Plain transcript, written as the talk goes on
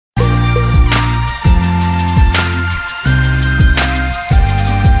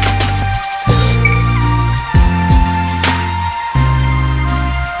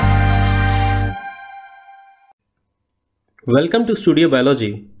Welcome to Studio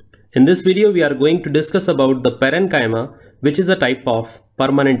Biology. In this video, we are going to discuss about the parenchyma, which is a type of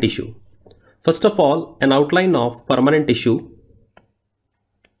permanent tissue. First of all, an outline of permanent tissue.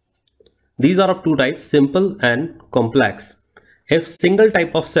 These are of two types, simple and complex. If single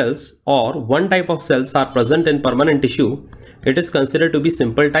type of cells or one type of cells are present in permanent tissue, it is considered to be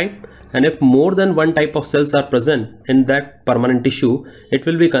simple type, and if more than one type of cells are present in that permanent tissue, it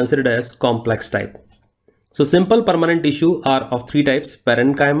will be considered as complex type. So simple permanent tissue are of three types: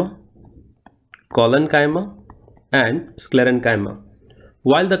 parenchyma, collenchyma and sclerenchyma,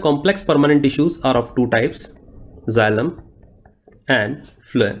 while the complex permanent tissues are of two types: xylem and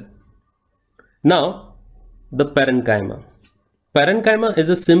phloem. Now the parenchyma. Parenchyma is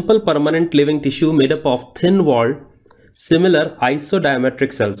a simple permanent living tissue made up of thin-walled, similar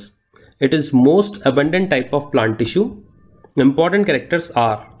isodiametric cells. It is most abundant type of plant tissue. Important characters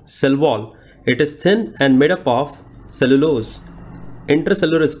are cell wall. It is thin and made up of cellulose.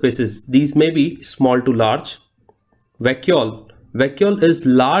 Intracellular spaces, these may be small to large. Vacuole. Vacuole is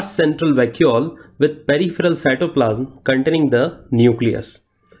large central vacuole with peripheral cytoplasm containing the nucleus.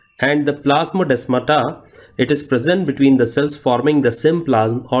 And the plasmodesmata, it is present between the cells forming the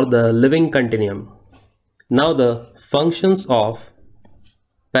symplasm or the living continuum. Now the functions of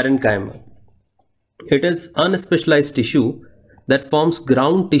parenchyma. It is unspecialized tissue that forms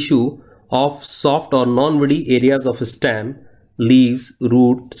ground tissue of soft or non-woody areas of stem, leaves,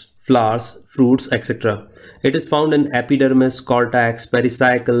 roots, flowers, fruits, etc. It is found in epidermis, cortex,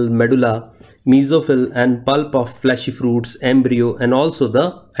 pericycle, medulla, mesophyll and pulp of fleshy fruits, embryo and also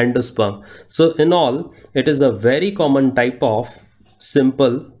the endosperm. So in all, it is a very common type of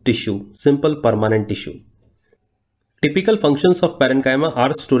simple tissue, simple permanent tissue. Typical functions of parenchyma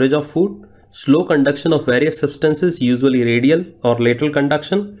are storage of food, slow conduction of various substances, usually radial or lateral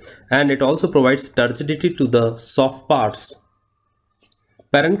conduction, and it also provides turgidity to the soft parts.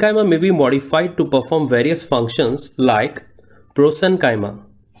 Parenchyma may be modified to perform various functions like prosenchyma.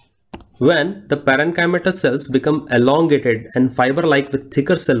 When the parenchymatous cells become elongated and fiber-like with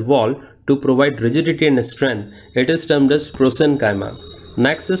thicker cell wall to provide rigidity and strength, it is termed as prosenchyma.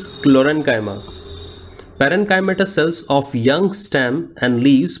 Next is chlorenchyma. Parenchymatous cells of young stem and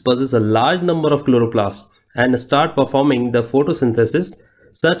leaves possess a large number of chloroplasts and start performing the photosynthesis.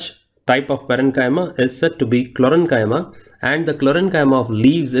 Such type of parenchyma is said to be chlorenchyma, and the chlorenchyma of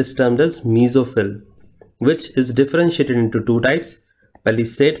leaves is termed as mesophyll, which is differentiated into two types: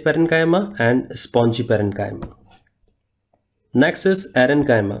 palisade parenchyma and spongy parenchyma. Next is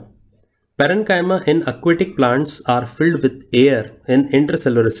aerenchyma. Parenchyma in aquatic plants are filled with air in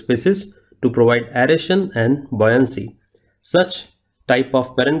intracellular spaces to provide aeration and buoyancy. Such type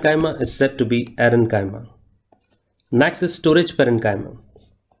of parenchyma is said to be aerenchyma. Next is storage parenchyma.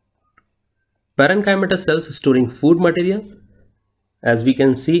 Parenchymatous cells storing food material, as we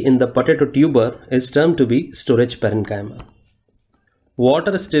can see in the potato tuber, is termed to be storage parenchyma.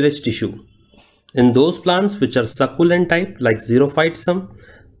 Water storage tissue. In those plants which are succulent type like xerophytes,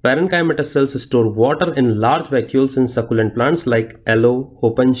 parenchymatous cells store water in large vacuoles in succulent plants like aloe,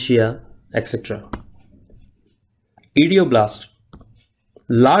 opuntia, etc. Idioblast.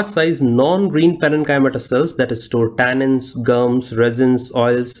 Large size non-green parenchymatous cells that store tannins, gums, resins,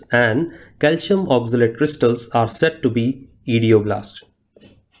 oils and calcium oxalate crystals are said to be idioblast.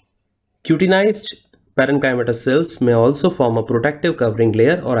 Cutinized parenchymatous cells may also form a protective covering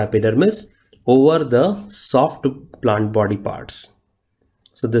layer or epidermis over the soft plant body parts.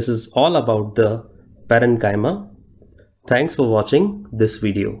 So this is all about the parenchyma. Thanks for watching this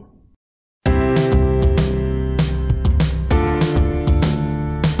video.